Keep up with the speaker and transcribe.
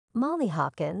Molly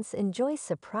Hopkins enjoys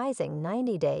surprising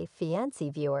 90-day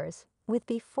Fiancé viewers with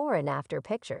before and after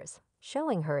pictures,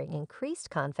 showing her increased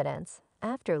confidence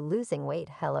after losing weight.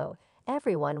 Hello,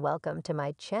 everyone. Welcome to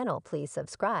my channel. Please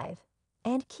subscribe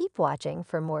and keep watching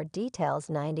for more details.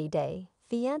 90-day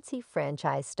Fiancé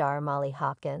franchise star Molly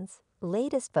Hopkins'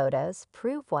 latest photos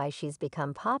prove why she's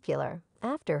become popular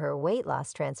after her weight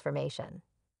loss transformation.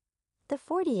 The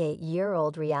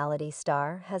 48-year-old reality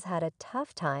star has had a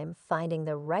tough time finding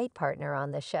the right partner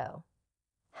on the show.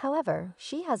 However,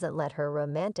 she hasn't let her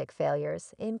romantic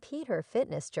failures impede her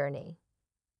fitness journey.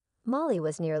 Molly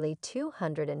was nearly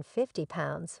 250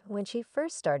 pounds when she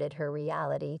first started her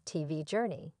reality TV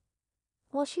journey.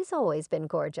 While she's always been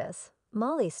gorgeous,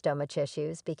 Molly's stomach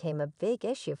issues became a big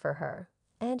issue for her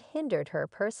and hindered her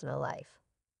personal life.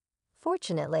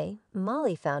 Fortunately,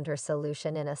 Molly found her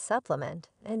solution in a supplement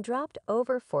and dropped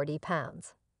over 40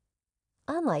 pounds.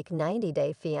 Unlike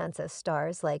 90-day Fiancé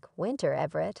stars like Winter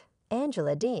Everett,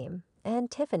 Angela Deem, and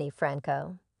Tiffany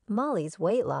Franco, Molly's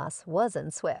weight loss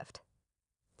wasn't swift.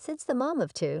 Since the mom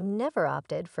of two never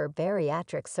opted for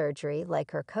bariatric surgery like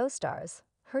her co-stars,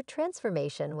 her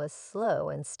transformation was slow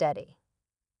and steady.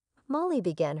 Molly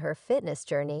began her fitness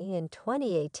journey in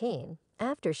 2018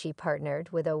 after she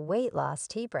partnered with a weight loss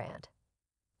tea brand.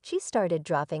 She started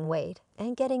dropping weight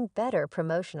and getting better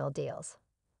promotional deals.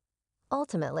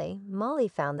 Ultimately, Molly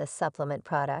found this supplement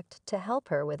product to help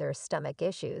her with her stomach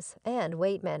issues and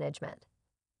weight management.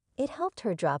 It helped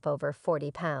her drop over 40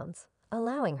 pounds,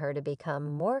 allowing her to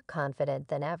become more confident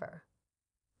than ever.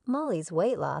 Molly's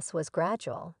weight loss was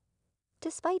gradual.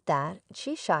 Despite that,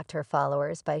 she shocked her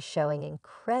followers by showing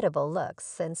incredible looks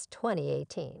since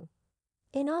 2018.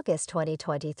 In August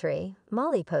 2023,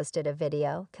 Molly posted a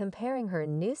video comparing her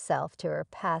new self to her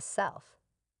past self.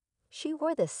 She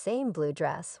wore the same blue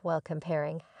dress while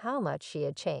comparing how much she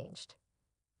had changed.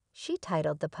 She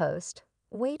titled the post,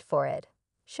 "Wait for It,"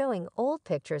 showing old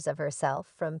pictures of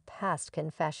herself from past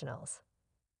confessionals.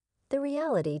 The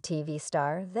reality TV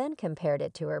star then compared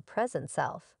it to her present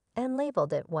self and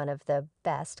labeled it one of the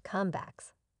best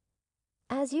comebacks.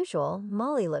 As usual,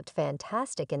 Molly looked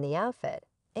fantastic in the outfit,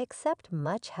 except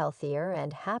much healthier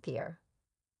and happier.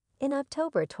 In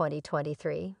October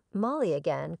 2023, Molly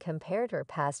again compared her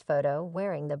past photo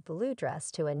wearing the blue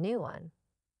dress to a new one.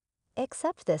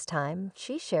 Except this time,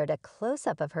 she shared a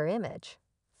close-up of her image,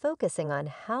 focusing on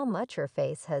how much her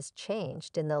face has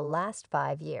changed in the last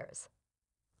 5 years.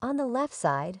 On the left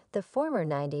side, the former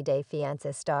 90-day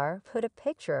Fiancé star put a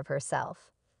picture of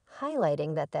herself,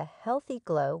 highlighting that the healthy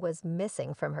glow was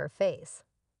missing from her face.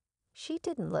 She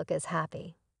didn't look as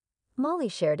happy. Molly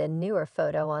shared a newer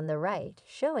photo on the right,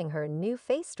 showing her new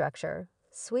face structure,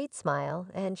 sweet smile,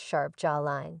 and sharp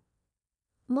jawline.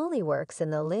 Molly works in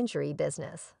the lingerie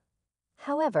business.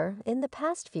 However, in the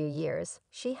past few years,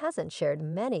 she hasn't shared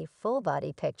many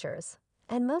full-body pictures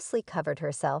and mostly covered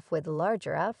herself with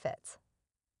larger outfits.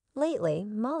 Lately,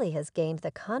 Molly has gained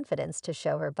the confidence to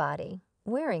show her body,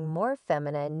 wearing more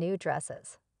feminine new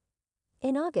dresses.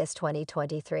 In August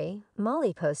 2023,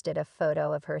 Molly posted a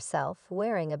photo of herself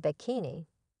wearing a bikini,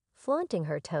 flaunting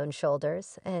her toned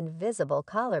shoulders and visible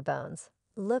collarbones,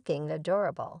 looking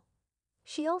adorable.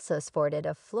 She also sported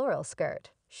a floral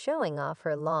skirt, showing off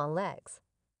her long legs.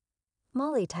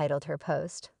 Molly titled her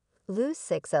post, "Lose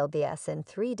 6 lbs in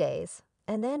 3 days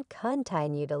and then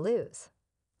continue to lose,"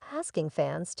 asking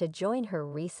fans to join her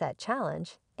reset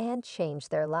challenge and change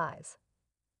their lives.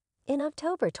 In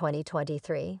October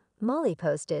 2023, Molly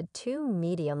posted 2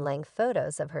 medium-length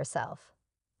photos of herself.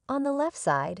 On the left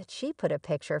side, she put a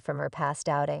picture from her past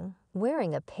outing,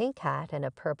 wearing a pink hat and a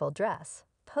purple dress,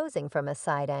 posing from a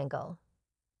side angle.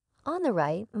 On the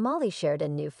right, Molly shared a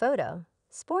new photo,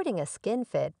 sporting a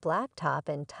skin-fit black top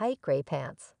and tight gray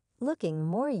pants, looking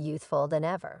more youthful than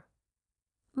ever.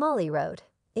 Molly wrote,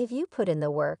 "If you put in the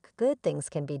work, good things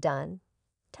can be done,"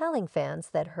 telling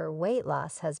fans that her weight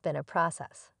loss has been a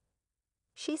process.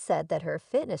 She said that her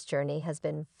fitness journey has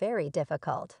been very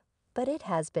difficult, but it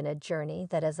has been a journey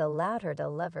that has allowed her to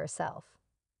love herself.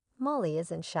 Molly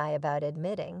isn't shy about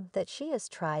admitting that she has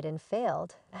tried and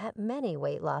failed at many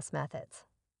weight loss methods.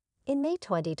 In May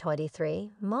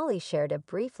 2023, Molly shared a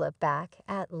brief look back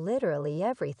at literally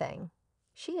everything.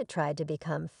 She had tried to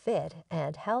become fit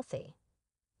and healthy.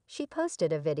 She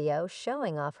posted a video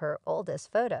showing off her oldest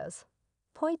photos,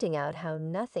 pointing out how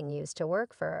nothing used to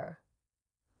work for her.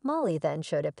 Molly then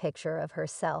showed a picture of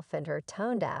herself and her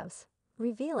toned abs,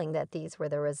 revealing that these were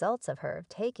the results of her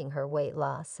taking her weight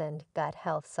loss and gut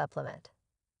health supplement.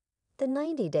 The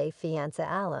 90-day Fiancé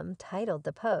alum titled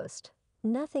the post,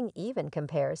 "Nothing even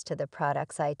compares to the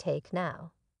products I take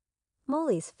now."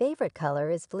 Molly's favorite color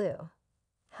is blue.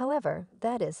 However,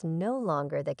 that is no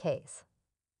longer the case.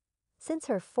 Since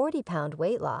her 40-pound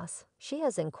weight loss, she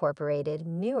has incorporated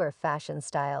newer fashion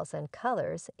styles and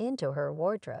colors into her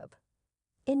wardrobe.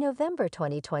 In November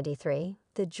 2023,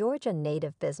 the Georgia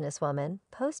native businesswoman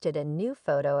posted a new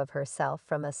photo of herself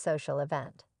from a social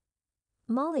event.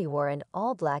 Molly wore an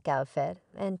all-black outfit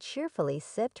and cheerfully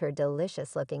sipped her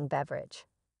delicious-looking beverage.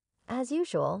 As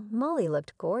usual, Molly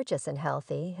looked gorgeous and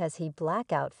healthy as her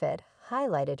black outfit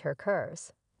highlighted her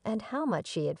curves and how much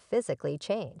she had physically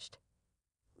changed.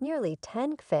 Nearly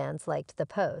 10 fans liked the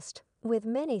post, with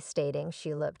many stating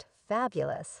she looked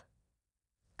fabulous.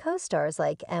 Co-stars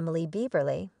like Emily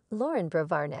Bieberly, Lauren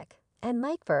Brovarnik, and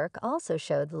Mike Burke also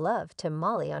showed love to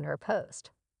Molly on her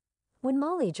post. When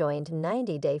Molly joined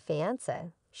 90 Day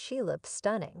Fiancé, she looked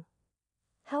stunning.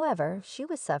 However, she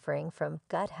was suffering from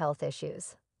gut health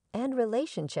issues and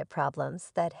relationship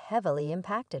problems that heavily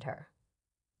impacted her.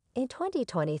 In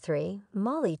 2023,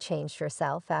 Molly changed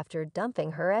herself after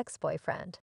dumping her ex-boyfriend.